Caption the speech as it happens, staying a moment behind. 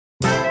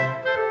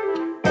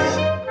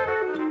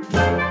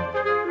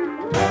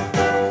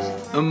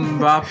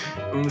bop,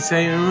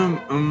 say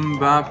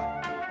bop.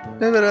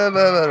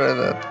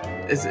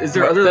 Is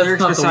there other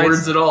lyrics besides? That's not the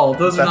words at all.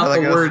 Those are not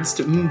the words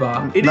to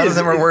bop. None of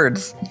them are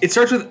words. It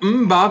starts with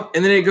bop,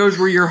 and then it goes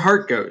where your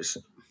heart goes.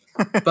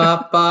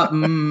 Bop, bop,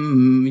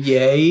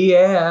 yeah,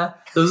 yeah.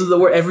 Those are the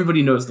words.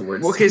 Everybody knows the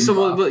words. Okay, so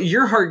well,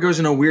 your heart goes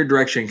in a weird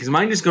direction because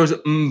mine just goes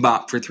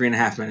bop for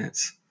 3.5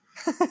 minutes.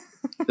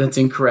 That's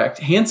incorrect.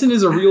 Hanson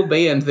is a real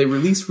band. They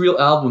release real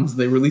albums.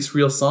 They release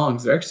real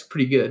songs. They're actually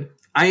pretty good.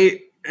 I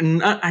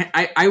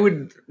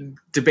would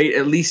debate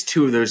at least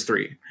 2 of those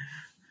 3.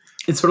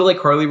 It's sort of like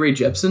Carly Rae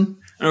Jepsen.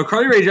 No,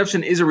 Carly Rae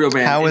Jepsen is a real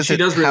band. How is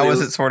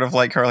it sort of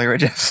like Carly Rae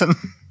Jepsen?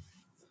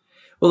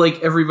 Well,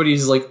 like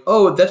everybody's like,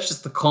 oh, that's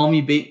just the Call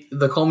Me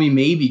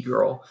Maybe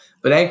girl,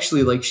 but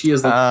actually, like she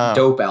has like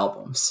dope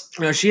albums.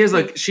 No, she is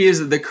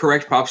the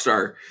correct pop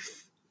star.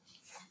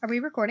 Are we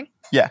recording?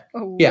 Yeah.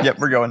 Oh. Yeah. Yep,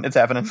 we're going. It's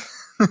happening.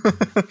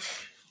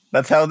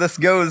 That's how this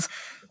goes.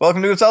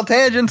 Welcome to It's All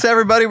Tangents,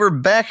 everybody. We're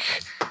back.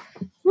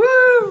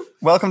 Woo!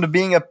 Welcome to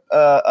being a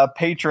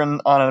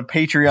patron on a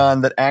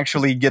Patreon that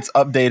actually gets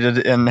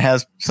updated and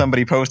has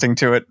somebody posting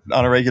to it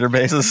on a regular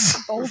basis.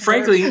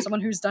 Frankly, someone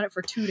who's done it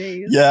for 2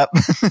 days. Yep.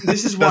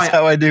 This is why that's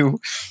how I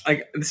do.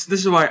 Like this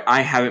is why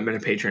I haven't been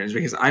a patron, is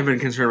because I've been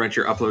concerned about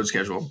your upload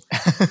schedule.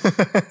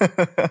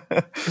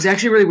 It's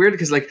actually really weird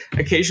because like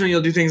occasionally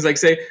you'll do things like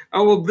say,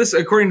 oh well, this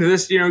according to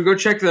this, go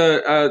check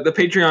the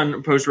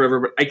Patreon post or whatever,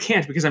 but I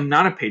can't because I'm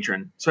not a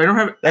patron, so I don't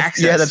have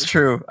access. Yeah, that's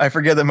true. I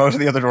forget that most of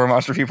the other Door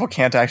Monster people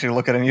can't actually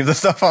look at any of the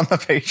stuff on the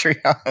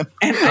Patreon.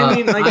 And I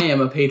mean, like, I am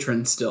a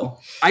patron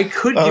still. I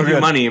could give you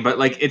money, but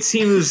like it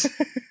seems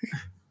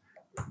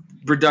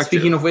reductive.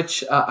 Speaking of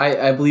which,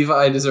 I believe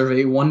I deserve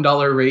a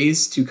 $1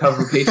 raise to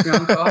cover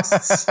Patreon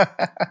costs.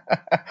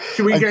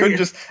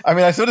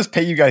 I still just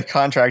pay you guys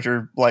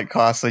contractor like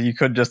costs, so I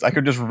could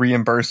just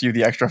reimburse you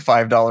the extra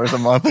 $5 a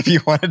month if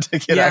you wanted to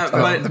get access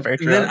to the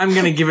Patreon. Then I'm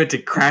gonna give it to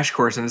Crash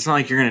Course, and it's not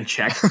like you're gonna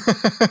check.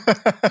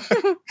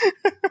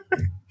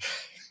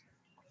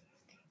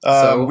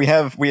 So we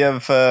have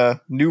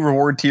new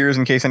reward tiers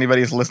in case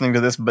anybody's listening to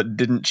this but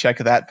didn't check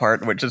that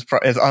part, which is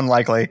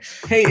unlikely.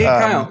 Hey,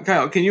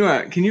 Kyle, can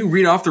you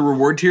read off the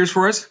reward tiers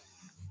for us?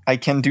 I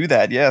can do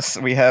that. Yes,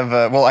 we have.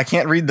 I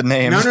can't read the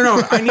names.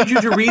 No. I need you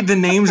to read the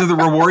names of the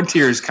reward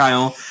tiers,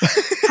 Kyle.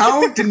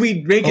 How did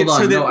we make it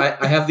so that? No,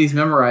 I have these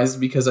memorized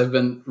because I've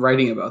been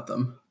writing about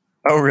them.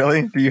 Oh,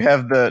 really? Do you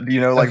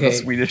know the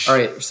Swedish? All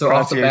right. So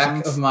off the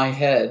back of my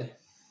head,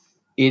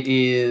 it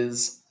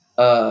is.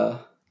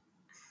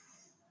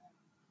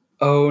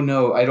 Oh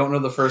no, I don't know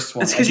the first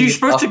one. That's because you're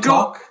supposed to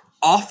go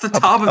off the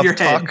top of your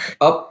head.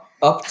 Up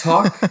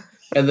talk,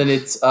 and then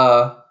it's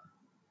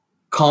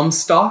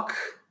Comstock,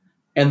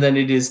 and then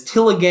it is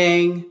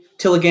Tillagang.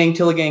 I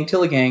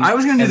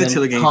was going to do the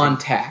Tillagang.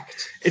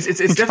 Contact. It's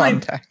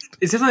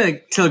definitely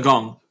like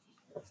Tillagong.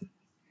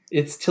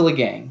 It's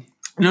Tillagang.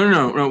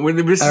 No.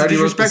 This I already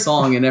is wrote the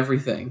song and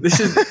everything. This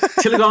is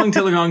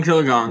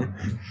Tillagong.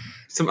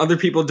 Some other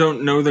people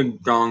don't know the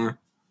gong.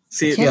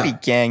 See, it can't be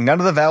gang. None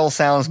of the vowel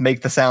sounds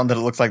make the sound that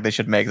it looks like they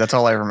should make. That's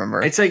all I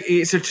remember. It's like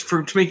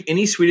to make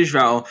any Swedish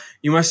vowel,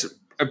 you must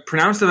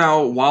pronounce the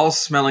vowel while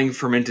smelling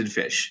fermented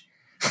fish.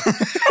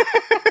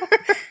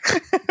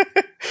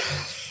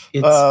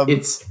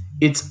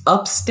 It's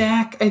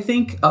Upstack, I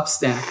think.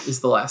 Upstack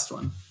is the last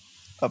one.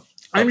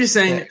 I'm just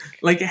saying,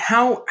 like,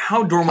 how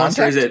Door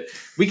Monster is it?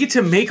 We get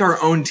to make our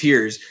own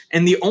tiers,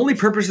 and the only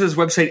purpose of this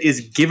website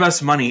is give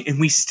us money, and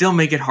we still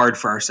make it hard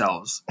for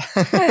ourselves.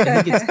 I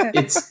think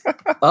it's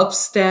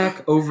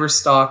Upstack,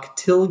 Overstock,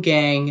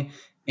 Tillgang,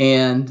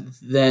 and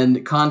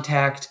then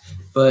Contact.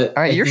 But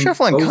all right, you're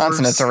shuffling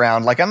consonants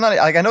around. Like I'm not.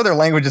 Like I know their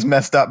language is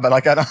messed up, but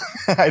like I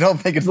don't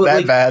think it's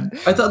that bad.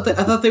 I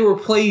thought they were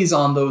plays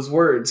on those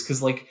words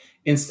because like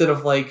instead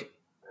of like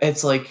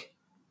it's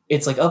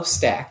like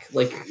Upstack,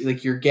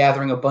 like you're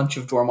gathering a bunch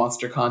of Door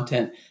Monster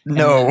content.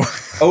 No,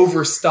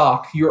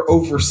 Overstock, you're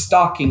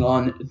overstocking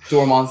on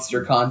Door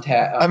Monster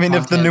content. I mean,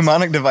 if the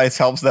mnemonic device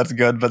helps, that's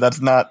good, but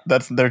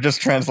they're just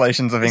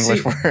translations of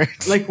English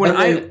words. Like when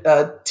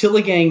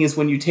Tillagang is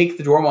when you take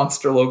the Door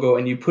Monster logo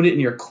and you put it in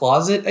your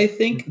closet. I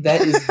think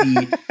that is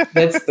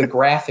that's the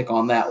graphic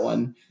on that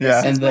one.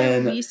 Yeah, and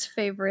then my least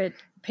favorite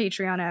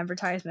Patreon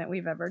advertisement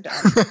we've ever done.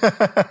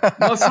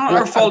 Well, it's not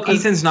our fault.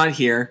 Ethan's not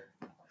here.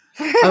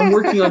 I'm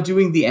working on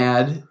doing the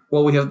ad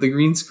while we have the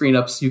green screen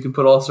up so you can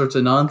put all sorts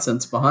of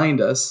nonsense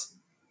behind us.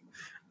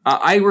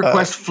 I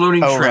request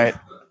floating shrimp. Right.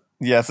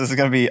 Yes, this is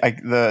going to be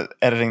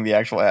editing the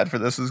actual ad for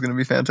this is going to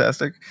be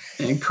fantastic.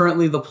 And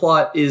currently the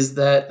plot is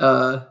that,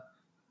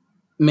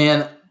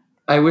 man,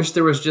 I wish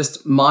there was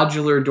just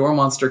modular Door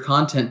Monster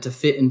content to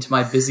fit into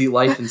my busy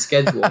life and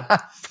schedule.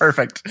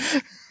 Perfect.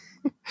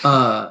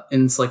 And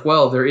it's like,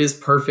 well, there is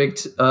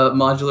perfect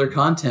modular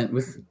content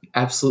with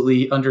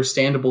absolutely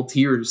understandable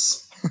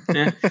tiers.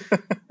 Yeah.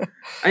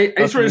 I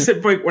just want to say,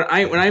 like, when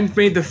I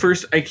made the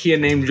first IKEA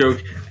name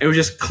joke, it was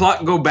just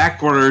clock go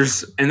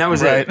backwards, and that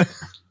was it.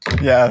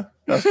 Yeah,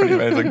 That's pretty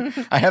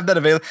amazing. I have that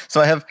available.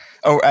 So I have,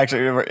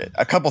 actually,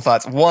 a couple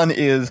thoughts. One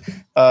is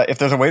if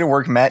there's a way to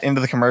work Matt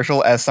into the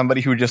commercial as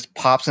somebody who just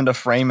pops into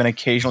frame and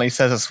occasionally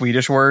says a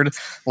Swedish word,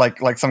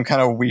 like some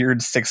kind of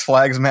weird Six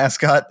Flags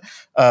mascot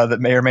that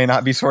may or may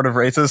not be sort of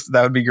racist,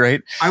 that would be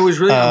great. I was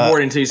really on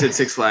board until you said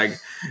Six Flag.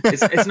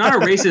 It's not a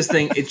racist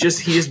thing. It's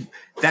just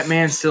that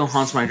man still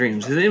haunts my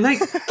dreams. Like,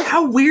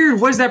 how weird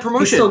was that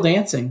promotion? He's still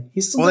dancing.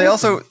 Well,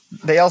 dancing.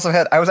 They also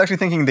had. I was actually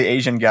thinking the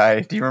Asian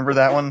guy. Do you remember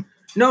that one?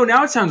 No,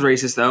 now it sounds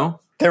racist though.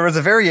 There was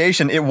a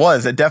variation.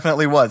 It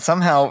definitely was.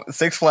 Somehow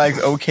Six Flags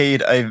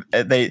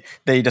okayed.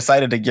 They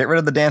decided to get rid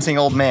of the dancing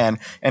old man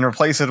and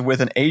replace it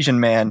with an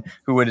Asian man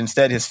who would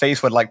instead, his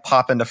face would like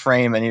pop into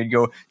frame and he'd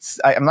go.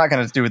 I'm not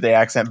going to do with the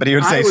accent, but he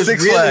would say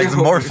Six Flags,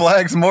 more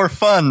flags, more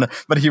fun.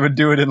 But he would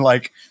do it in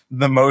like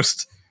the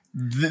most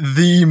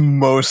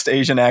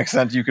Asian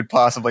accent you could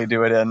possibly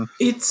do it in.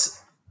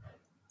 It's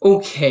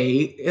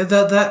okay.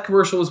 That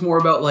commercial was more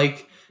about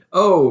like,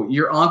 oh,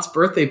 your aunt's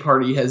birthday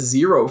party has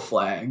 0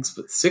 flags,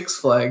 but Six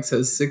Flags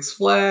has 6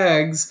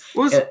 flags.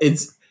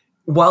 It's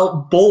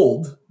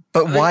bold.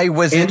 But why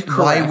was it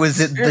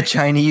the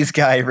Chinese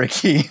guy,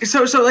 Ricky?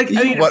 So like,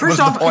 I mean, what first was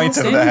off, the point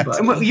of that?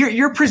 Well,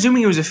 you're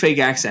presuming it was a fake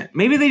accent.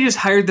 Maybe they just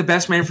hired the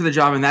best man for the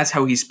job, and that's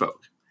how he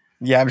spoke.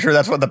 Yeah, I'm sure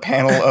that's what the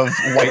panel of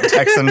white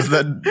Texans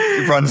that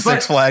run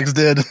Six Flags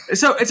did.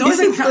 So it's always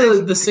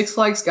the Six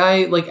Flags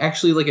guy like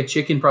actually like a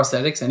chick in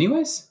prosthetics,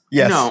 anyways.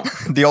 Yes, no,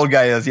 the old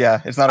guy is.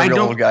 Yeah, it's not a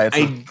real old guy.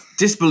 I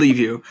disbelieve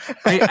you.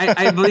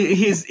 I believe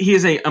he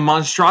is a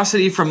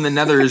monstrosity from the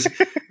nethers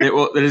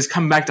that has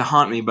come back to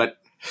haunt me. But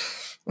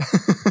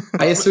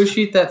I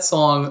associate that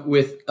song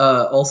with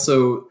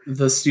also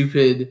the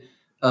stupid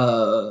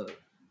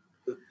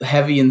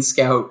Heavy and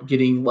Scout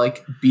getting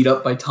like beat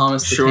up by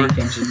Thomas the Tank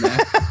Engine.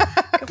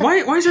 Why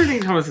is there a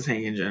name Thomas the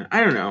Tank Engine?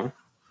 I don't know.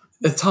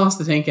 Thomas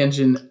the Tank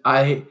Engine.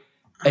 I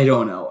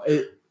don't know.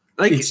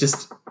 It's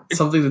just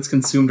something that's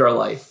consumed our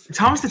life.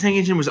 Thomas the Tank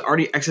Engine was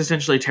already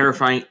existentially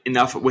terrifying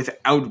enough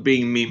without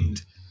being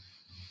memed.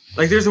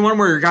 Like, there's the one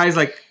where guys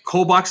like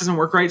coal box doesn't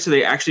work right, so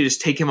they actually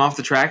just take him off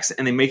the tracks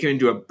and they make him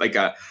into a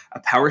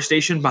power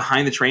station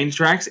behind the train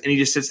tracks, and he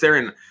just sits there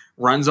and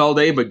runs all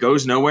day but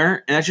goes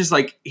nowhere. And that's just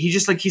like he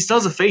still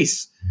has a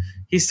face.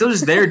 He's still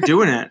just there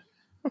doing it.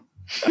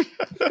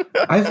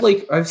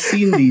 I've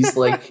seen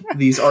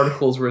these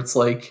articles where it's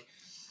like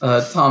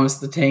Thomas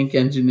the Tank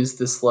Engine is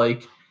this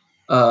like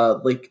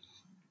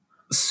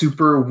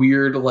super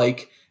weird,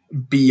 like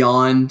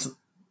beyond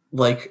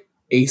like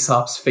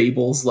Aesop's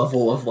fables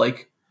level of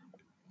like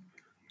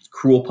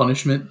cruel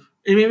punishment.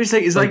 And maybe it's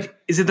like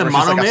is it the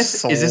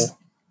monomyth? Like is this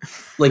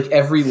like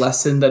every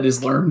lesson that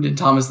is learned in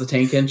Thomas the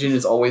Tank Engine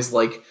is always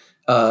like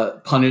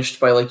punished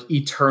by like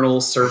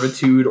eternal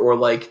servitude or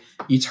like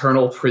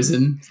eternal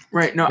prison?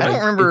 Right. No, I don't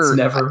remember. It's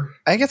never.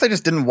 I guess I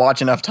just didn't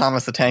watch enough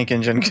Thomas the Tank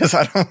Engine because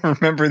I don't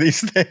remember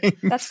these things.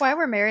 That's why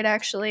we're married,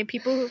 actually.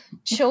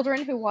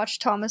 Children who watch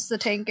Thomas the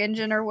Tank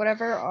Engine or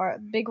whatever are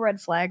big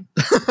red flag.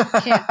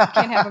 Can't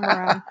have them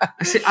around.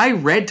 See, I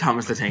read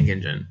Thomas the Tank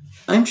Engine.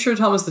 I'm sure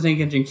Thomas the Tank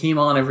Engine came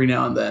on every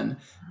now and then,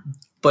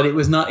 but it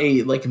was not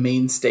a like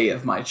mainstay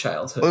of my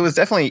childhood. Well,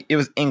 it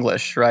was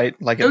English, right?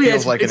 Like it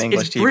feels like an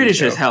English it's TV British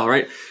show. as hell,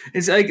 right?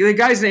 It's like the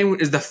guy's name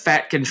is the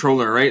Fat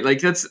Controller, right?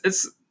 Like it's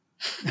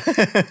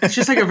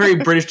just like a very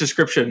British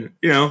description,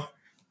 you know.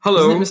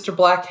 Hello, isn't it Mr.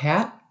 Black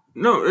Hat?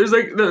 No, it's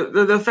like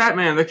the fat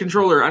man, the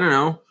controller. I don't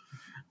know.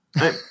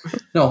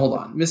 No, hold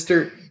on,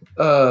 Mr.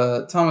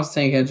 Thomas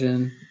Tank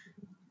Engine.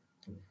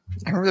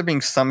 I remember there being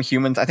some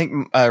humans. I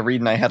think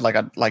Reed and I had like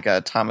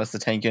a Thomas the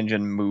Tank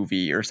Engine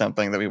movie or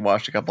something that we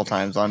watched a couple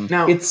times on.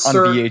 Now it's on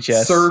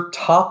VHS. Sir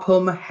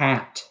Topham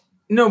Hatt.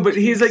 No, but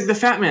he's like the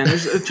fat man.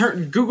 There's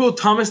Google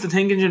Thomas the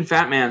Tank Engine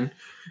fat man,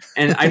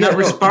 and I'm not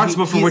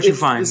responsible for what you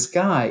find. This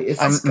guy.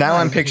 Now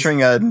I'm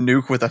picturing a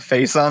nuke with a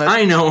face on it.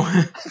 I know.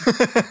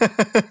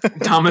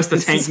 Thomas the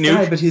Tank Nuke.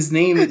 Guy, but his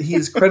name, he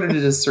is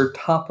credited as Sir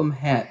Topham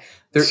Hatt.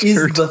 There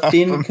is the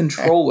thin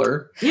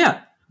controller.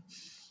 Yeah.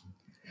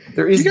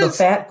 There is the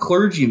fat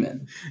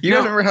clergyman. You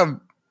guys remember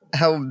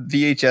how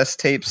VHS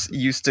tapes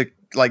used to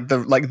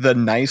the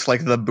nice,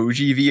 like the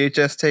bougie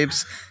VHS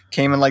tapes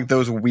came in like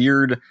those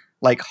weird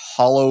like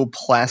hollow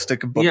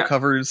plastic book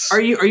covers? Are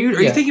you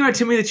thinking about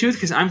Timmy the Tooth?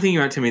 Because I'm thinking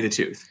about Timmy the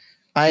Tooth.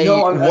 I'm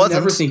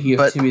never thinking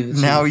of Timmy the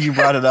Tooth. Now you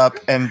brought it up,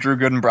 and Drew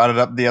Gooden brought it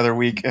up the other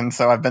week, and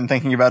so I've been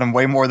thinking about him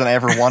way more than I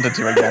ever wanted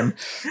to again.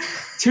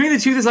 Timmy the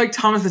Tooth is like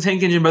Thomas the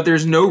Tank Engine, but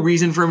there's no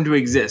reason for him to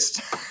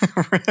exist.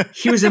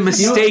 He was a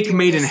mistake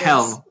made in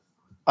hell.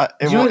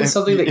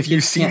 If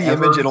you see the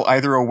image, it'll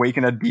either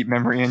awaken a deep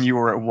memory in you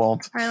or it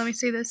won't. All right, let me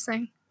see this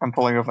thing. I'm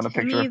pulling open a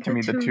picture of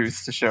Timmy the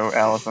Tooth to show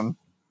Allison.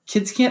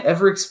 Kids can't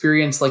ever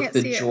experience like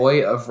the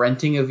joy of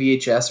renting a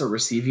VHS or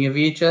receiving a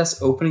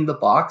VHS, opening the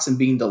box and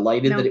being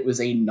delighted that it was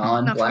a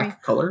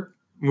non-black color.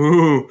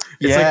 Ooh,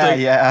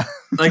 yeah.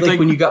 Like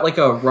when you got like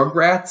a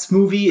Rugrats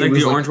movie, like it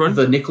was the orange one,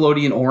 the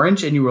Nickelodeon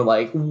orange, and you were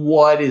like,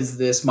 "What is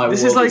this? My world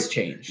has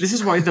changed." This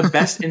is why the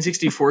best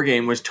N64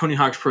 game was Tony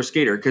Hawk's Pro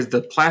Skater, because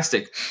the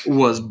plastic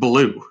was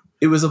blue.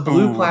 It was a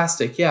blue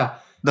plastic, yeah.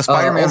 The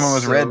Spider-Man one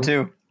was red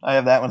too. I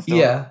have that one still.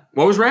 Yeah.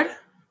 What was red?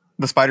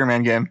 The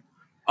Spider-Man game.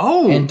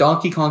 Oh, And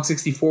Donkey Kong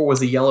 64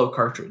 was a yellow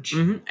cartridge.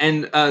 mm-hmm.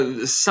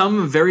 And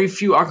some very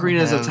few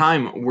Ocarina's of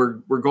Time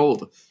were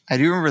gold. I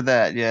do remember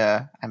that,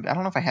 yeah. I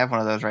don't know if I have one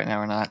of those right now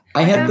or not.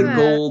 I had the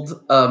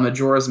gold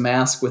Majora's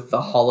Mask with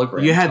the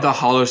hologram. You had the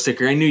holo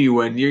sticker. I knew you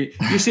would. You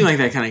seem like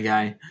that kind of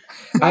guy.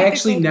 I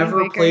actually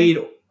never played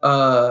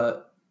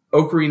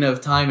Ocarina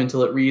of Time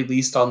until it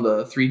released on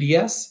the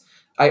 3DS.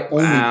 I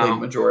only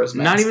played Majora's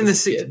Mask. Not even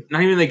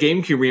the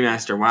GameCube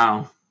remaster.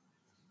 Wow.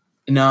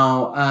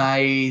 No,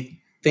 I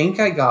think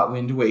I got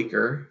Wind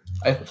Waker.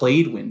 I've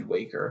played Wind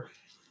Waker,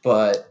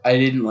 but I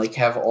didn't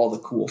have all the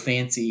cool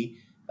fancy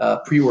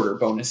pre-order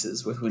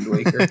bonuses with Wind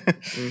Waker.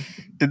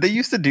 Did they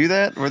used to do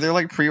that? Were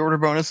there pre-order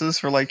bonuses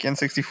for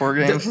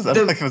N64 games? Was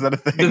that a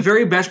thing? The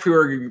very best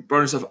pre-order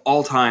bonus of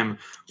all time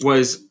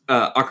was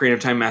Ocarina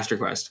of Time Master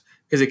Quest.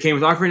 Because it came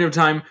with Ocarina of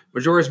Time,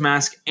 Majora's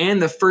Mask,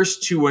 and the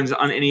first two ones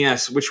on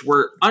NES, which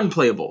were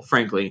unplayable,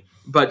 frankly,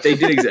 but they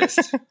did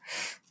exist.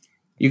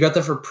 You got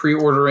that for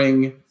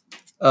pre-ordering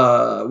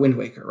Wind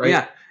Waker, right?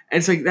 Yeah,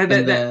 and it's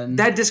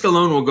that disc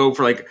alone will go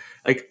for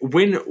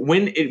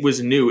when it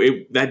was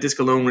new, that disc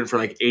alone went for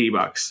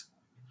 $80.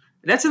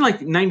 That's in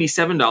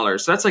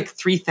 $97, so that's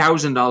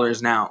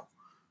 $3,000 now.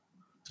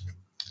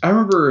 I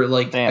remember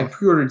I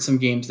pre-ordered some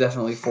games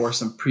definitely for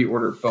some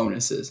pre-order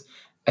bonuses.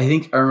 I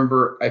think I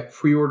remember I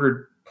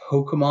pre-ordered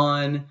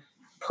Pokemon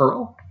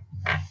Pearl.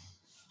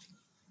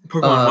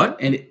 Pokemon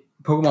what? And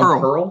Pokemon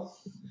Pearl.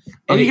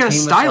 And you got a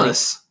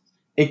stylus.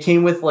 It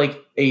came with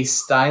a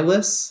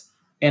stylus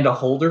and a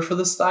holder for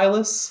the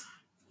stylus.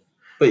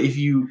 But if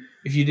you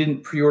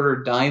didn't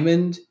pre-order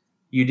Diamond,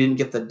 you didn't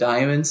get the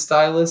Diamond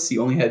stylus.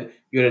 You had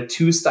a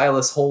 2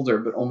 stylus holder,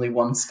 but only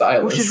 1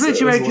 stylus. Which is really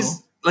too bad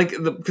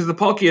because the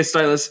Palkia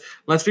stylus,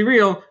 let's be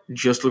real,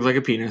 just looked like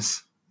a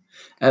penis.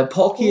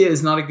 Palkia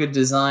is not a good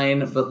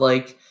design, but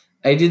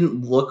I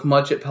didn't look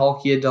much at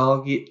Palkia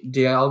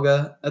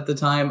Dialga at the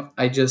time.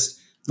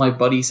 My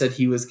buddy said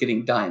he was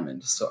getting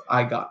Diamond, so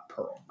I got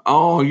Pearl.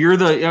 Oh,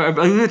 I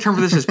believe the term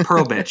for this is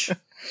Pearl bitch.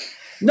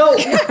 No,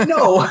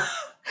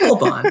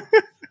 hold on.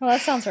 Well,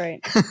 that sounds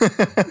right.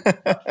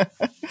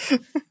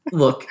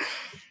 Look,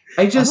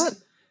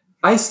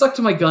 I stuck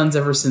to my guns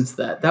ever since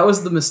that. That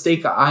was the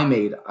mistake I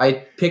made. I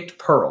picked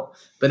Pearl.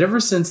 But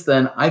ever since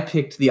then, I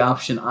picked the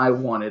option I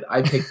wanted.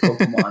 I picked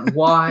Pokemon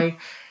Y.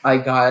 I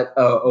got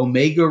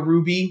Omega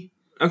Ruby.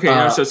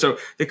 Okay, so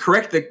the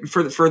correct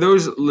for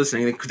those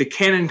listening, the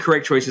canon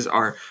correct choices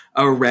are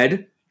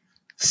red,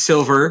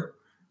 silver,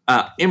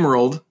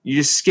 emerald. You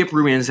just skip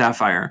ruby and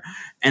sapphire,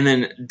 and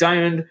then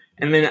diamond,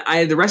 and then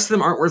the rest of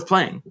them aren't worth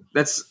playing.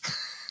 That's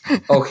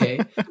okay.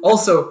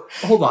 Also,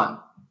 hold on,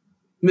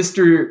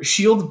 Mr.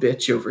 Shield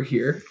Bitch over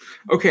here.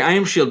 Okay, I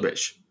am Shield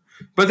Bitch.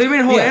 But they made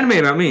a whole anime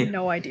about me.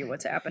 No idea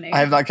what's happening. I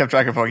have not kept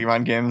track of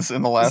Pokemon games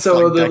in the last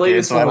the decade,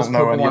 latest so one I was don't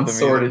know any of Pokemon them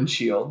Sword either. and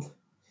Shield,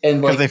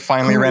 and because they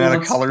finally ran out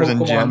of colors Pokemon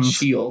and gems.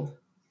 Shield.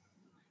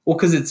 Well,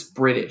 because it's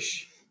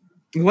British.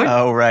 What?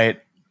 Oh,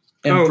 right.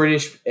 And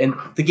British, and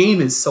the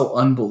game is so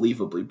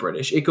unbelievably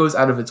British. It goes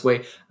out of its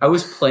way. I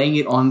was playing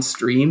it on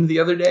stream the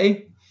other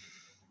day,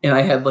 and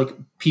I had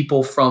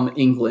people from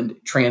England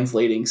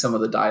translating some of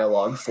the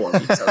dialogue for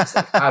me. So I was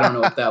I don't know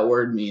what that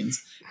word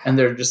means, and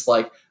they're just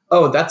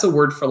oh, that's a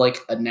word for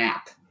a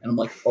nap. And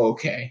I'm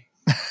okay.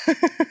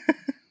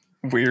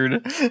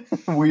 Weird.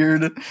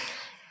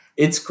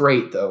 It's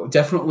great though.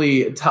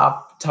 Definitely a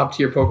top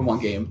tier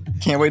Pokemon game.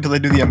 Can't wait till they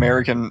do the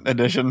American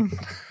edition.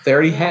 They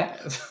already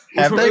have.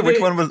 Have they? Which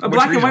one was?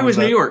 Black and White was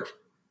New York.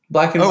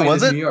 Black and White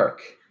was is it? New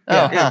York.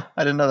 Oh, yeah.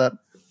 I didn't know that.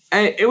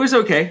 It was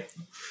okay.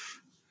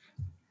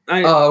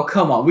 Oh,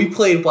 come on. We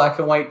played Black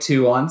and White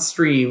 2 on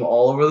stream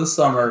all over the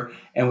summer,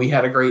 and we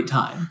had a great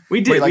time.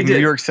 We did. Wait, New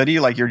York City?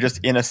 You're just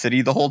in a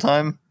city the whole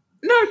time?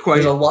 Not quite.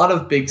 There's a lot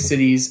of big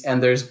cities,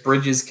 and there's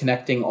bridges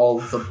connecting all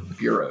of the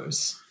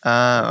boroughs.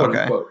 Quote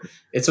unquote.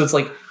 So it's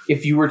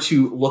if you were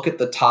to look at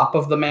the top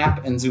of the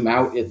map and zoom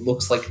out, it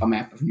looks like a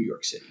map of New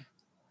York City.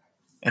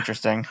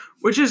 Interesting.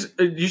 Which is,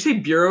 did you say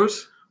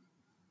bureaus?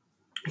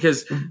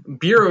 Because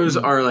bureaus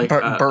are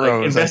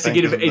boroughs,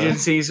 investigative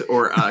agencies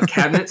or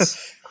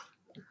cabinets.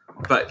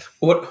 But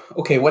what?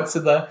 Okay, what's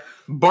the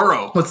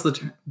borough? What's the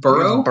term?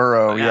 Borough?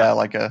 Borough, yeah,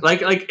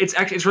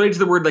 it's related to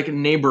the word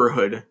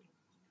neighborhood.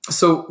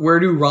 So where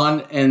do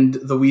Ron and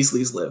the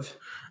Weasleys live?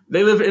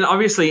 They live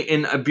obviously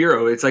in a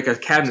bureau. It's like a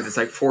cabinet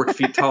that's 4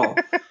 feet tall.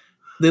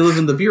 They live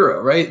in the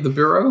bureau, right? The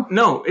bureau?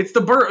 No, it's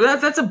the burrow.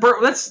 That's a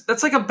burrow.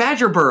 That's like a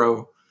badger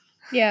burrow.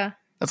 Yeah.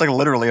 That's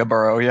literally a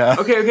burrow, yeah.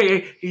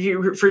 Okay.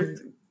 For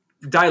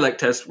dialect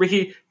test,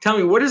 Ricky, tell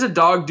me, what does a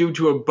dog do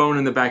to a bone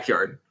in the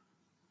backyard?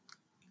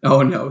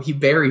 Oh no, he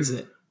buries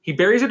it. He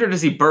buries it, or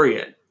does he bury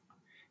it?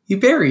 He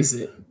buries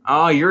it.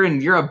 Oh,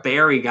 you're a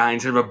bury guy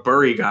instead of a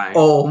bury guy.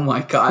 Oh my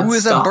god! Who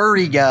is a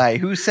bury guy?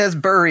 Who says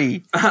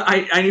bury?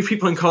 I knew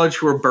people in college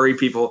who were bury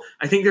people.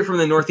 I think they're from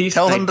the Northeast.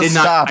 Tell them to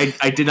stop.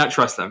 I did not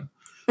trust them.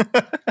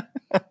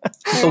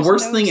 The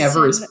worst thing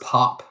ever is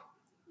pop.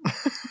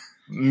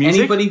 Music?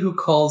 Anybody who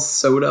calls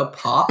soda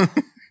pop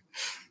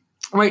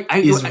right,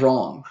 is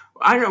wrong.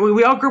 I don't know.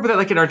 We all grew up with that,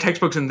 like in our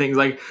textbooks and things.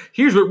 Like,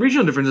 here's what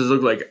regional differences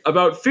look like.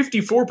 About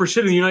 54%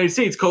 of the United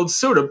States called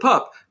soda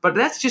pop, but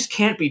that just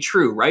can't be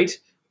true, right?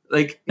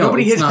 Like,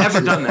 nobody has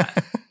ever done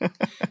that.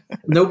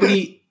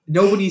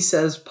 Nobody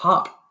says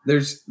pop.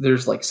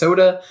 There's like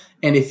soda,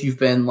 and if you've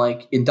been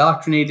like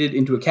indoctrinated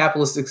into a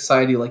capitalistic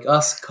society like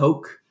us,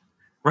 Coke.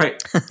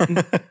 Right.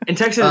 In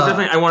Texas, it's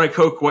definitely, I want a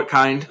Coke. What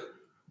kind?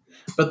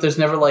 But there's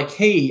never like,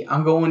 hey,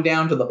 I'm going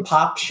down to the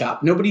pop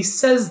shop. Nobody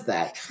says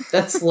that.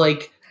 That's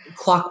like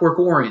Clockwork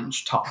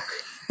Orange talk.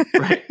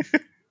 Right.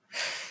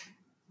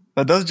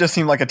 That does just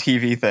seem like a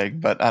TV thing,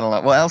 but I don't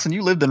know. Well, Allison,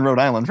 you lived in Rhode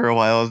Island for a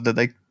while.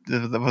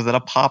 Was it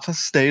a pop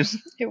state?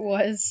 It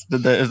was. No!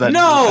 Is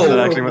that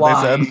actually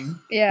what they said?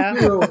 Yeah.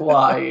 You're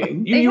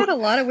lying. They had a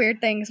lot of weird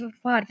things.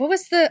 What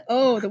was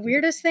the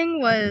weirdest thing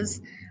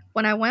was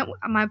when I went,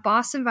 my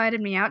boss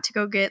invited me out to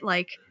go get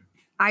like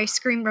ice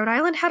cream. Rhode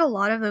Island had a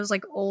lot of those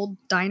like old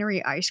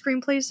dinery ice cream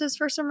places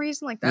for some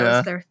reason. Like that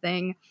was their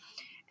thing.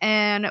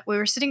 And we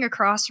were sitting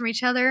across from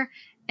each other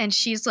and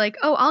she's like,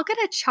 oh, I'll get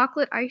a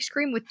chocolate ice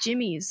cream with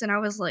Jimmy's. And I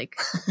was like,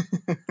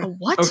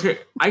 what? Okay.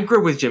 I grew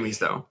up with Jimmy's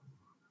though.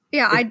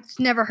 Yeah, I'd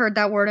never heard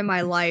that word in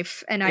my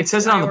life. And it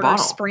says it on the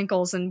bottle.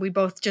 Sprinkles and we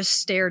both just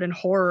stared in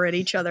horror at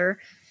each other.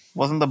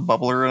 Wasn't the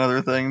bubbler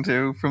another thing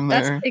too from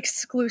there? That's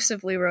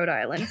exclusively Rhode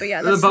Island. But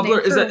yeah, that's the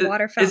bubbler is that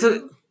water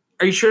fountain.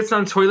 Are you sure it's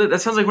not a toilet?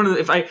 That sounds like one of the.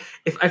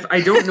 If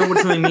I don't know what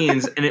something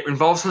means and it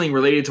involves something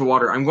related to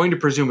water, I'm going to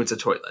presume it's a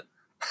toilet.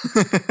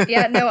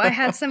 Yeah, no, I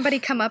had somebody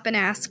come up and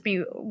ask me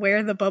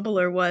where the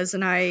bubbler was,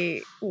 and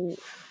I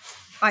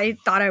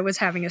thought I was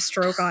having a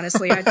stroke.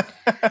 Honestly,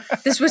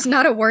 this was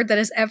not a word that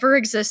has ever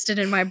existed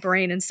in my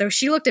brain, and so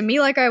she looked at me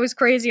like I was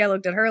crazy. I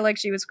looked at her like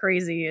she was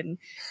crazy, and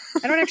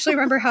I don't actually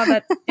remember how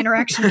that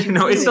interaction.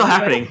 No, it's still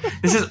happening.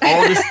 This is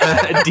all just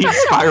a deep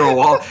spiral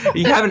wall.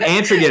 You haven't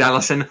answered yet,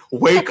 Allison.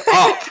 Wake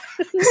up.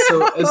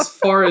 So as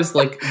far as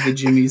like the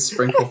Jimmy's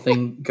sprinkle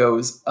thing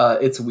goes,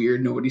 it's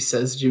weird. Nobody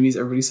says Jimmy's.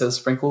 Everybody says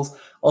sprinkles.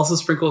 Also,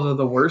 sprinkles are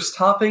the worst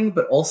topping,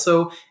 but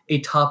also a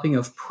topping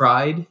of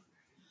pride.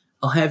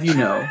 I'll have you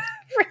know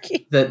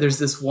that there's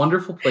this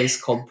wonderful place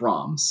called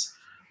Brahms.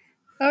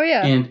 Oh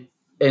yeah, and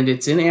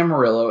it's in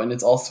Amarillo, and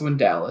it's also in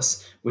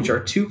Dallas, which are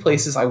two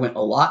places I went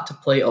a lot to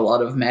play a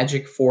lot of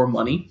Magic for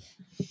money.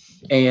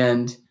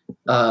 And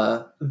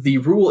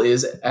the rule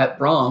is at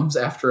Brahms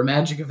after a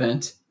Magic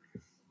event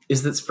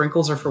is that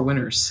sprinkles are for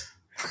winners.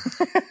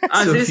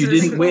 So if you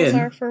didn't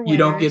win, you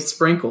don't get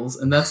sprinkles,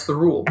 and that's the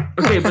rule.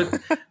 Okay, but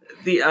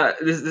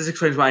this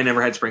explains why I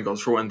never had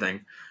sprinkles. For one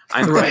thing,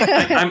 I'm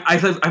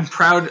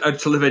proud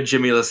to live a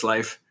Jimmy-less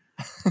life,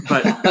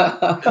 but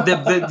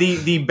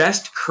the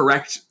best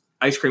correct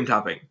ice cream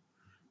topping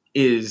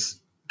is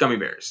gummy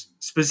bears,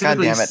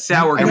 specifically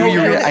sour gummy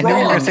bears. I knew you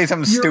were going to say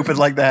something stupid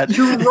like that.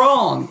 You're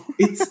wrong.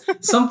 It's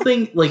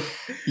something like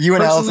you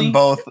and Allison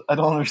both. I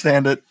don't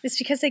understand it. It's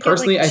because they get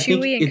like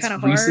chewy and kind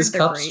of hard. Reese's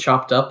cups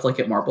chopped up like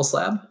at Marble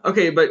Slab.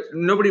 Okay, but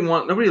nobody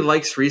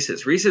likes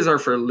Reese's. Reese's are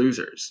for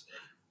losers.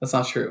 That's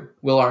not true.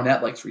 Will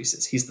Arnett likes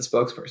Reese's. He's the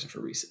spokesperson for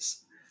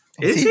Reese's.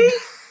 Is he?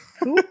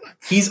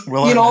 He's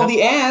in all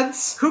the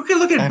ads. Who can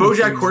look at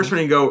BoJack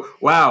Horseman and go,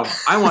 "Wow,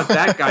 I want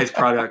that guy's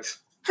product."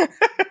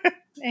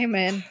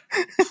 Amen.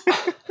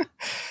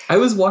 I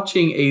was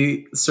watching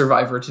a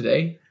Survivor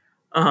today,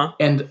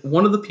 and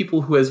one of the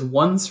people who has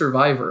won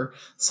Survivor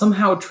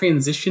somehow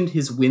transitioned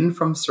his win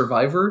from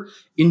Survivor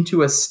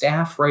into a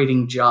staff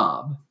writing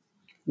job,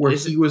 where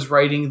he was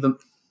writing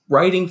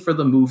for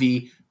the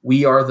movie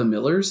We Are the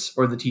Millers,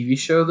 or the TV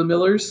show The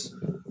Millers,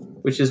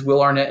 which is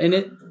Will Arnett in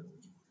it.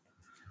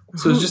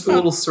 So it was just a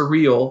little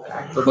surreal,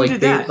 but like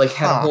they had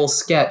a whole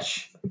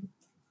sketch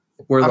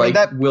where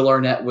Will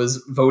Arnett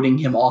was voting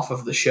him off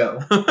of the show.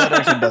 That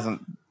actually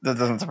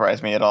doesn't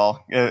surprise me at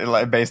all.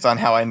 Based on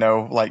how I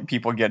know like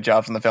people get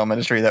jobs in the film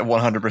industry, that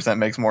 100%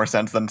 makes more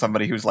sense than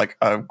somebody who's like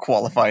a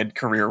qualified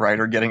career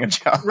writer getting a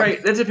job.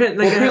 Right. That depends.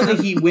 Well, apparently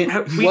he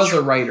was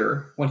a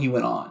writer when he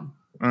went on.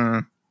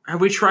 Mm. Have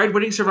we tried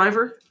winning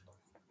Survivor?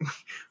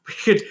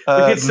 we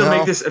could still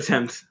make this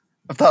attempt.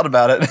 I've thought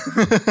about it.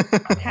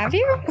 Have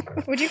you?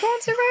 Would you go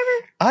on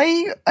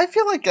Survivor? I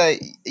feel like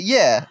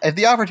if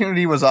the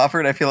opportunity was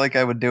offered, I feel like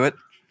I would do it.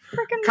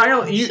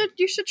 Kyle, you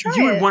should try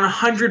you it. would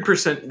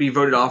 100% be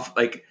voted off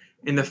like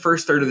in the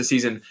first third of the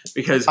season,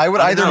 because I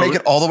would either make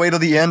it all the way to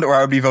the end or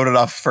I would be voted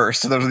off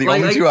first. So those are the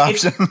only two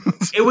options.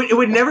 It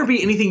would never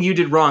be anything you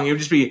did wrong. It would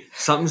just be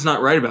something's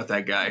not right about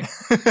that guy.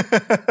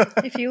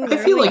 If you I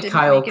feel like didn't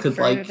Kyle make it could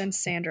further than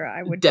Sandra,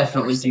 I would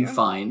definitely do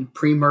fine.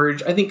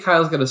 Pre-merge, I think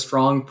Kyle's got a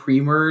strong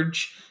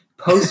pre-merge.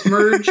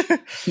 Post-merge,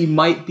 he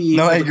might be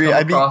able to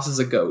come across as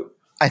a goat.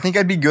 I think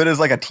I'd be good as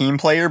like a team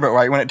player, but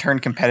right when it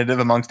turned competitive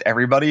amongst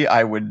everybody,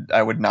 I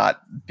would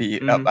not be.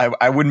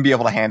 I wouldn't be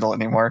able to handle it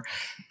anymore.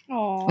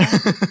 Aww.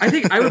 I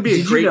think I would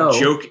be a great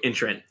joke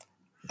entrant.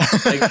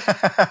 Like,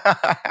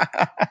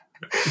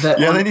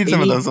 they need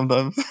some of those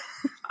sometimes.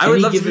 I would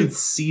love given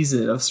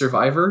season of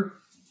Survivor,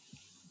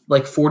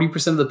 like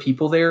 40% of the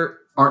people there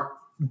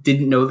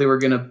didn't know they were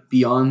going to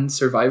be on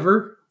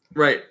Survivor.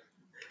 Right.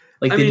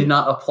 Like, they did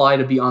not apply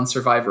to be on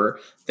Survivor.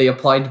 They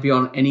applied to be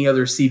on any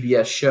other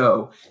CBS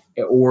show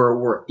or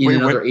were in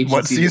another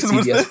agency that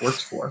CBS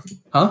works for.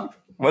 Huh?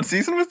 What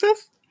season was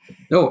this?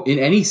 No, in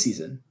any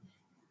season.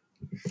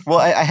 Well,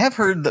 I have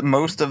heard that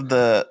most of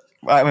the...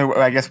 I mean,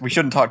 I guess we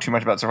shouldn't talk too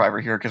much about Survivor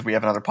here because we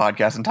have another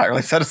podcast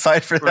entirely set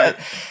aside for that.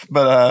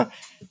 But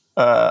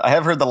I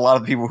have heard that a lot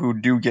of the people who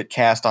do get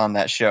cast on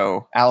that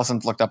show,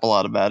 Allison's looked up a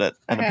lot about it,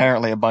 and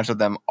apparently a bunch of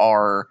them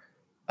are...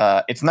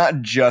 it's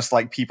not just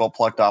like people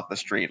plucked off the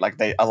street. Like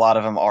a lot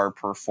of them are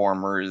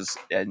performers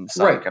in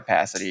some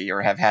capacity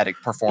or have had a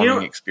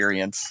performing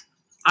experience.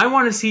 I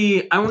want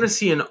to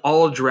see an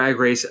all Drag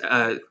Race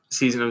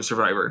season of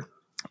Survivor.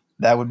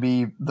 That would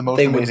be the most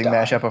amazing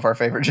mashup of our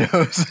favorite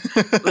shows.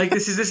 Like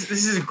this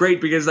is great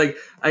because like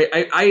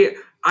I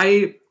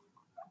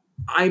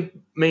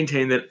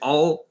maintain that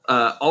all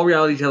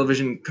reality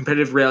television,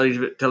 competitive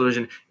reality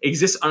television,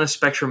 exists on a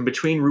spectrum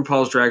between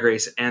RuPaul's Drag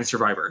Race and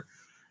Survivor.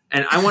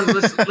 And I want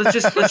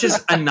let's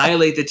just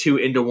annihilate the two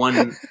into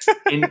one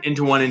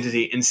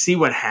entity and see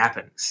what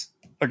happens.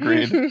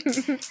 Agreed.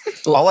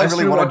 All I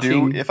really want to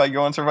do if I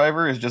go on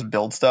Survivor is just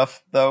build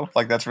stuff, though.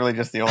 Like that's really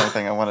just the only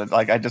thing I want to.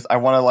 Like I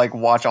want to like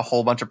watch a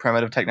whole bunch of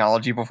primitive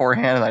technology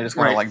beforehand, and I just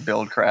want to like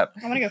build crap.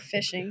 I want to go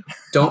fishing.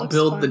 Don't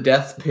build the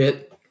death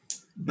pit.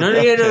 No.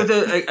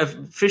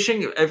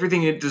 Fishing.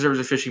 Everything it deserves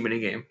a fishing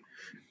minigame.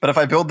 But if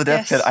I build the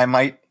death pit, I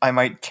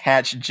might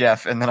catch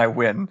Jeff, and then I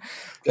win.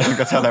 I think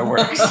that's how that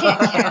works. I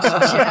can't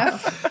catch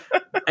Jeff.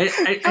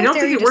 I don't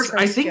think it works.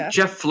 I think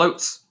Jeff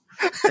floats.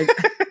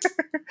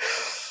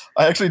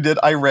 I actually did.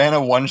 I ran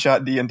a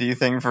one-shot D&D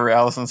thing for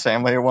Allison's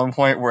family at one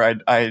point where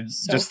I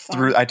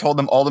told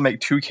them all to make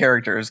 2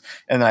 characters,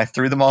 and then I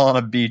threw them all on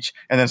a beach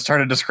and then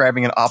started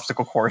describing an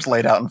obstacle course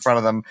laid out in front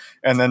of them.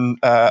 And then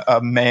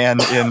a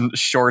man in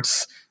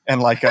shorts and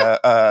like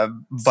a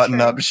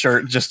button-up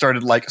shirt just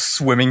started like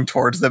swimming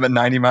towards them at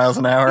 90 miles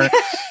an hour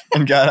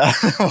and got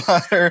out of the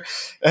water.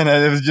 And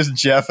it was just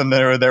Jeff, and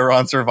they were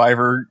on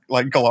Survivor,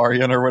 like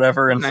Galarian or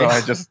whatever. And so I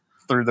just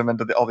threw them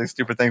into all these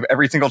stupid things.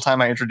 Every single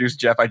time I introduced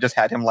Jeff, I just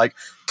had him like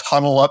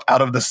tunnel up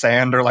out of the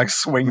sand or like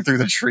swing through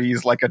the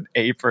trees like an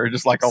ape or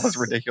just like all this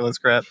ridiculous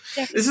crap.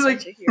 Jeff this is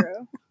like a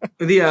hero.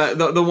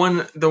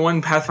 the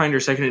one Pathfinder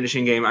 2nd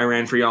edition game I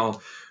ran for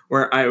y'all,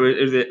 where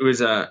it was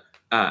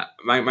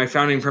my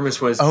founding premise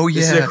was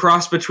this is a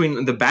cross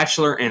between The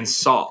Bachelor and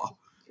Saw.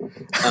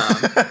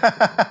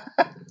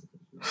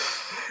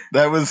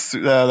 That was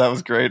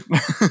great.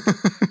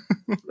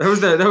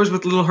 that was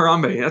with Little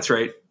Harambe. That's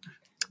right.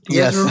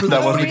 Yes,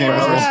 that was the game.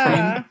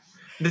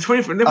 The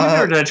 24. We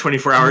never done a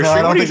 24-hour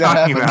stream. What are you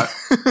talking about?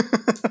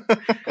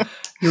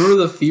 You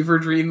remember the fever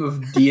dream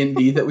of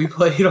D&D that we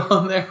played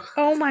on there?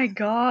 Oh my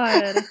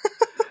god!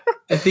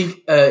 I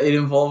think it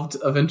involved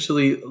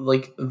eventually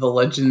like the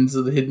Legends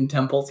of the Hidden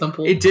Temple.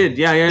 It did,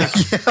 yeah.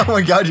 Oh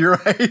my god,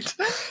 you're right.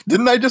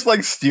 Didn't I just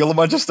like steal a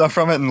bunch of stuff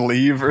from it and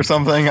leave or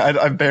something?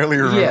 I barely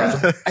remember.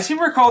 This. I seem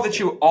to recall that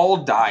you all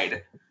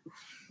died.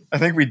 I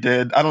think we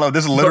did. I don't know.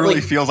 This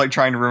literally feels like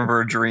trying to remember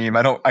a dream.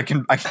 I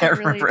can't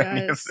remember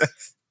any of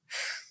this.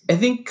 I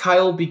think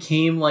Kyle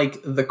became like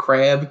the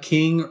Crab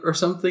King or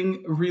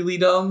something really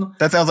dumb.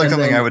 That sounds like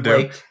something I would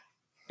do.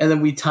 And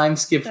then we time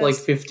skipped like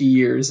 50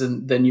 years,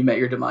 and then you met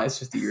your demise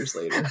 50 years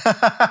later.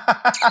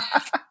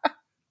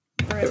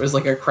 It was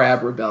like a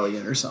crab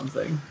rebellion or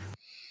something.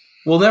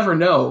 We'll never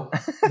know.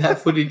 That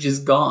footage is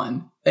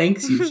gone.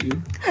 Thanks,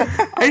 YouTube.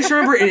 I just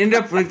remember it ended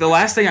up like the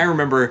last thing I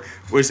remember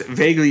was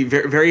vaguely,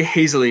 very, very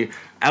hazily,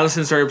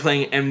 Allison started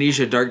playing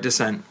Amnesia: Dark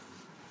Descent.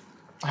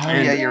 Oh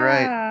yeah, you're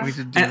right. We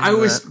did do and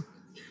that.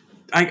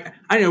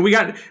 I know we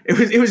got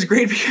it was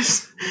great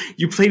because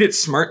you played it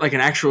smart like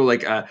an actual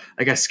like a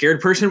scared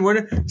person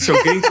would. So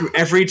getting through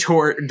every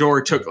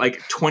door took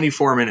like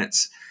 24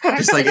 minutes.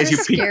 Just like as you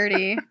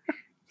scaredy.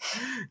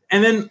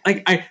 And then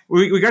like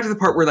we got to the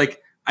part where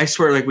like I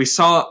swear like we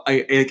saw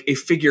a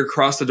figure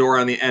cross the door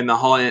on the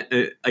hall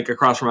like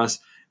across from us,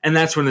 and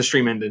that's when the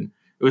stream ended.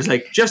 It was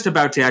like just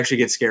about to actually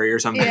get scary or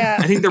something. Yeah,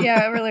 I think it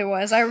really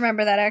was. I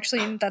remember that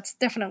actually, and that's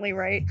definitely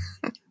right.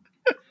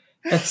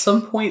 At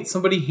some point,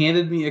 somebody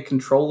handed me a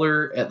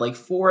controller at like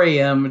 4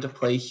 a.m. to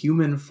play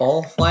Human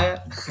Fall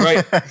Flat.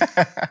 Right.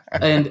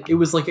 And it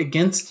was like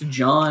against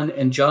John,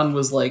 and John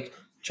was like,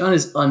 John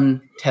is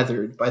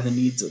untethered by the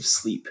needs of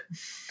sleep.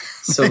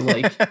 So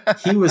like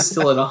he was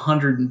still at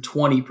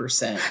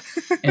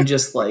 120% and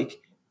just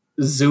like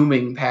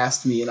zooming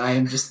past me, and I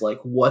am just like,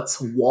 what's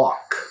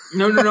walk?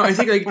 No. I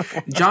think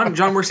like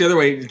John works the other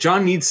way.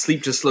 John needs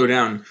sleep to slow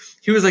down.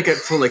 He was like at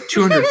full like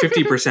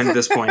 250% at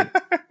this point.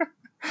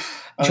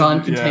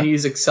 John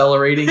continues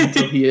accelerating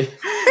until he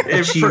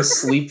achieves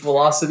sleep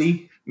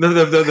velocity.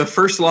 The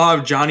first law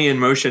of Johnny in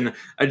motion: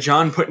 a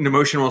John put into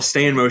motion will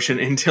stay in motion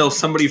until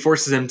somebody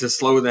forces him to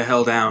slow the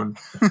hell down.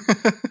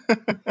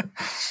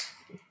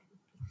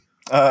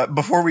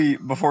 Before we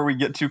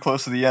get too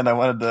close to the end, I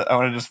wanted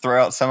to just throw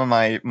out some of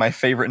my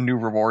favorite new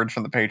rewards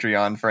from the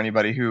Patreon for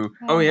anybody who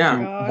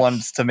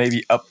wants to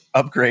maybe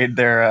upgrade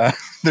their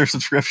their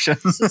subscription.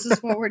 This is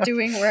what we're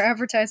doing. We're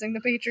advertising the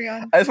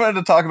Patreon. I just wanted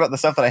to talk about the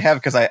stuff that I have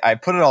because I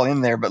put it all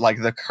in there, but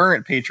like the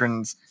current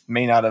patrons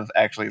may not have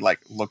actually like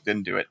looked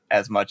into it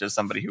as much as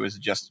somebody who is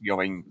just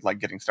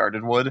getting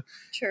started would.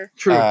 Sure.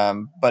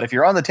 True. But if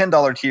you're on the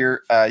 $10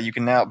 tier, you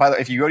can now,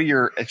 if you go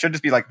to it should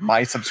just be like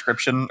my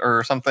subscription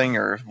or something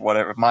or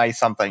whatever, my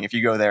something. If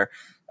you go there,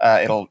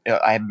 I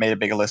have made a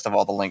big list of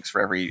all the links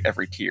for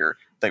every tier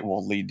that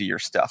will lead to your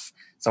stuff.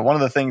 So one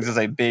of the things is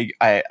a big,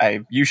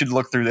 you should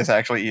look through this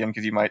actually, Ian,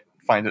 because you might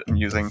find it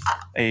amusing.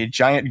 A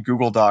giant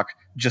Google Doc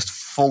just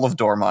full of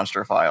door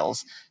monster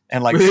files.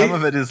 And like really? Some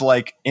of it is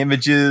like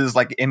images,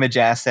 like image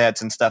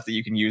assets and stuff that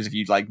you can use if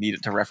you like need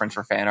it to reference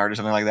for fan art or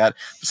something like that.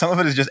 Some of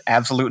it is just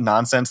absolute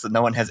nonsense that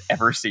no one has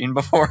ever seen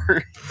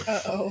before.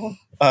 Uh-oh.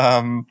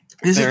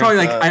 This is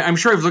probably I'm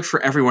sure I've looked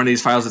for every one of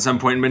these files at some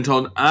point and been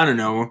told, I don't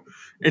know.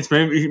 It's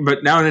maybe,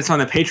 but now it's on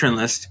the patron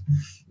list.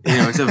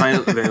 It's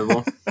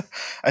available.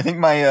 I think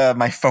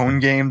my phone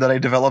game that I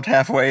developed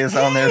halfway is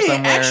on there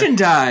somewhere. Action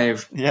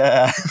Dive.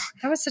 Yeah.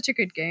 That was such a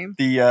good game.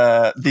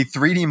 The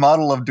 3D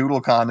model of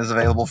DoodleCon is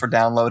available for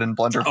download in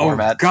Blender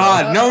format. Oh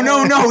God, so.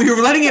 No!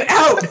 You're letting it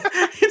out.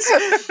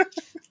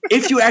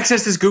 If you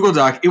access this Google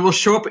Doc, it will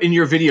show up in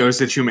your videos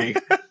that you make.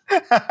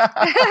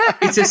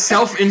 It's a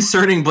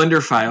self-inserting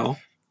Blender file.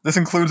 This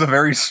includes a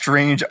very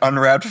strange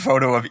unwrapped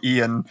photo of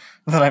Ian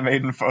that I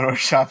made in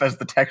Photoshop as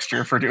the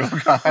texture for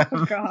DoodleCon.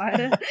 Oh,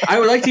 God. I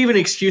would like to give an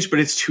excuse, but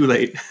it's too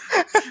late.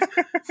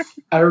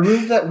 I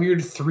removed that weird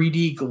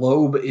 3D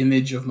globe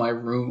image of my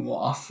room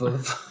off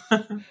of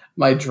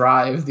my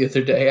drive the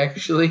other day,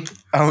 actually.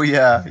 Oh,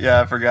 yeah.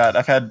 Yeah, I forgot.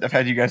 I've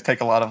had you guys take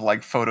a lot of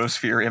like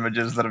photosphere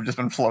images that have just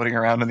been floating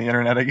around on the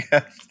internet, I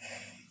guess.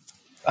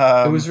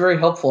 It was very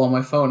helpful on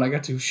my phone. I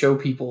got to show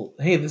people,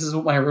 hey, this is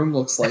what my room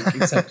looks like,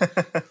 except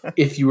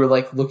if you were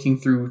like looking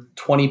through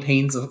 20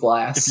 panes of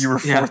glass. If you were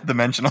fourth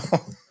dimensional.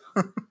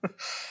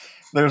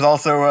 There's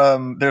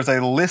also there's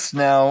a list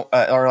now,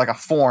 or like a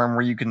form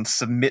where you can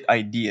submit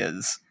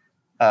ideas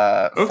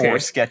for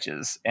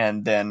sketches.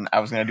 And then I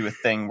was going to do a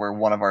thing where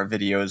one of our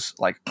videos,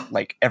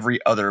 like every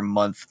other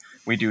month,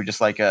 we do just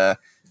like a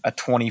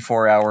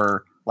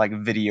 24-hour like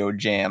video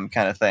jam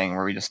kind of thing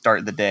where we just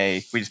start the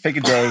day. We just pick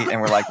a day and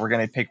we're like, we're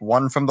going to pick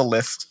one from the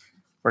list.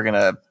 We're going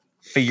to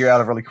figure out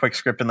a really quick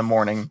script in the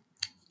morning,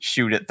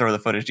 shoot it, throw the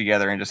footage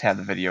together, and just have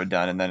the video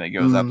done. And then it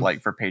goes up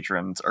like for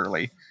patrons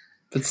early.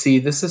 But see,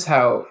 this is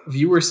how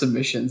viewer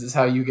submissions is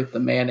how you get the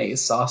mayonnaise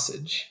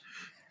sausage.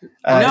 It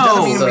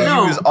doesn't mean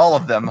we use all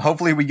of them.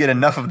 Hopefully we get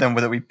enough of them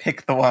that we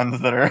pick the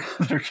ones that are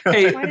good.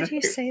 Hey, why did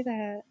you say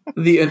that?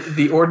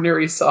 The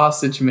ordinary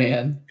sausage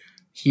man,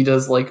 he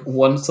does like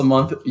once a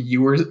month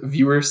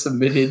viewer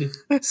submitted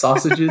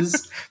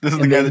sausages. This is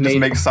the guy that just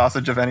makes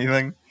sausage of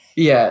anything.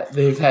 Yeah,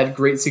 they've had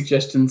great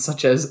suggestions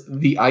such as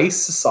the ice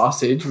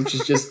sausage, which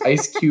is just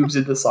ice cubes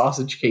in the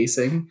sausage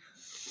casing.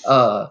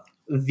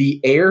 The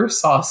air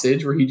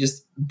sausage, where he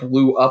just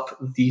blew up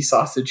the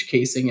sausage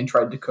casing and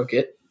tried to cook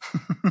it.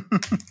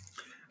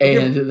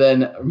 And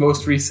then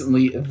most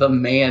recently, the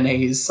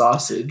mayonnaise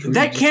sausage.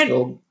 That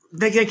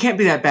can't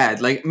be that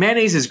bad. Like,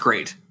 mayonnaise is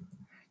great.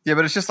 Yeah,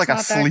 but it's just like a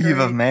sleeve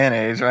of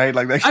mayonnaise, right?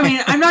 Like, I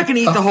mean, I'm not going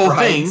to eat the whole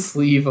thing.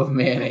 Sleeve of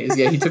mayonnaise.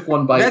 Yeah, he took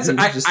one bite.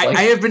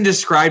 I have been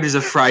described as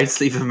a fried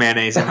sleeve of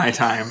mayonnaise in my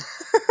time.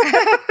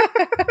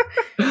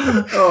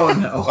 Oh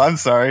no! I'm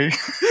sorry.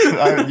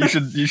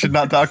 You should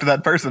not talk to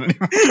that person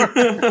anymore.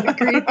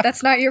 Agreed.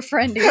 That's not your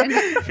friend, Ian.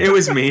 It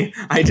was me.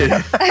 I did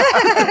it.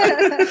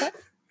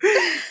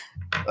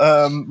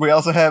 We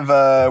also have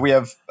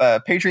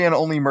Patreon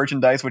only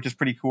merchandise, which is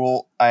pretty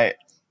cool.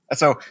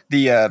 So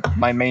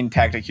my main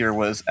tactic here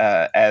was,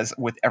 as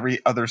with every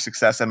other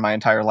success in my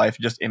entire life,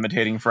 just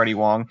imitating Freddie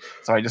Wong.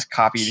 So I just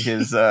copied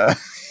his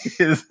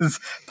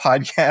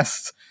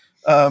podcast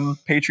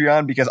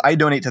Patreon, because I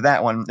donate to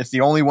that one. It's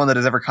the only one that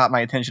has ever caught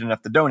my attention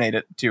enough to donate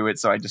it to it.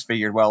 So I just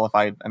figured, well,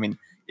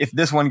 if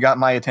this one got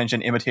my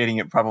attention, imitating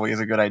it probably is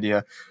a good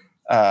idea.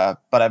 But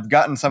I've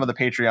gotten some of the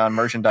Patreon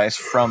merchandise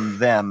from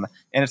them,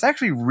 and it's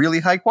actually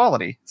really high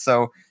quality.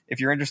 So if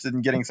you're interested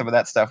in getting some of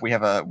that stuff, we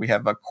have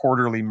a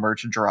quarterly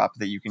merch drop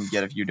that you can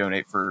get if you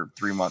donate for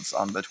 3 months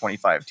on the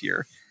 25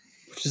 tier,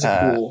 which is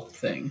a cool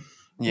thing.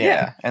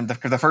 Yeah, and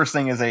the first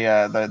thing is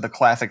the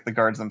classic The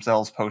Guards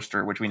Themselves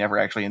poster, which we never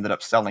actually ended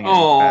up selling.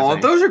 Oh,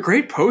 those are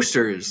great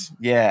posters.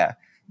 Yeah,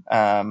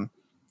 and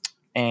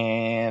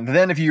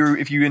then if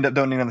you end up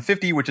donating on the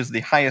 50, which is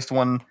the highest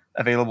one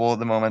available at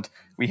the moment,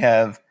 we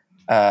have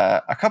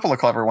a couple of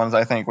clever ones,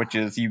 I think, which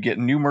is you get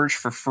new merch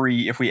for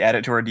free if we add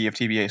it to our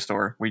DFTBA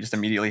store. We just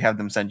immediately have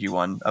them send you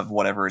one of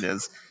whatever it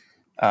is.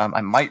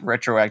 I might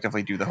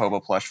retroactively do the Hobo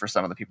plush for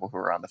some of the people who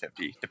are on the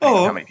 50, depending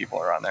on how many people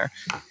are on there.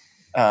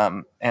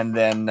 And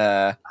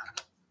then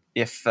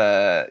if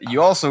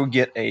you also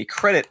get a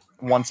credit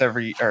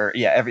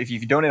if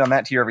you donate on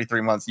that tier every 3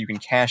 months, you can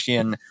cash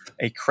in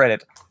a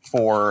credit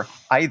for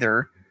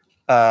either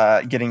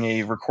getting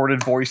a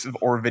recorded voice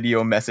or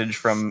video message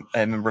from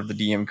a member of the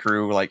DM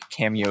crew, like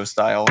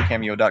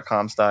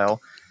cameo.com style,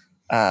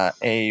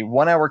 a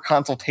 1 hour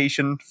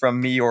consultation from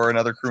me or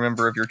another crew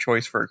member of your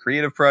choice for a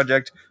creative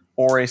project,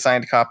 or a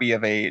signed copy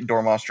of a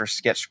Door Monster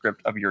sketch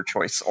script of your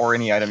choice, or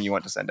any item you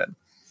want to send in.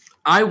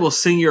 I will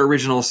sing your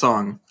original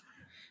song.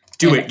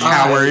 Do it,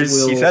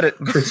 cowards. He said it.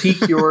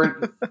 Critique your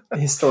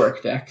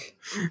historic deck.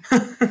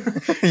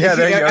 Yeah,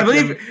 there you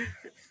go.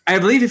 I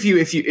believe if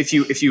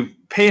you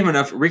pay him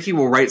enough, Ricky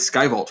will write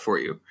Skyvault for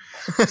you.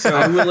 So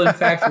I will in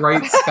fact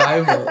write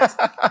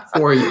Skyvault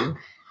for you.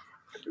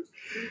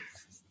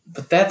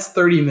 But that's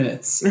 30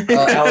 minutes.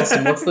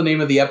 Allison, what's the name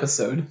of the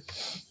episode?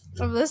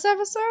 Of this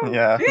episode?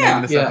 Yeah.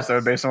 Name this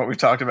episode based on what we've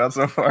talked about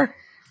so far.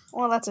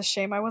 Well, that's a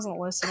shame. I wasn't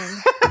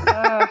listening.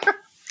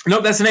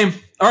 Nope, that's the name.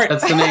 All right.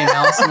 That's the name.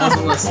 Allison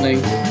wasn't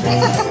listening.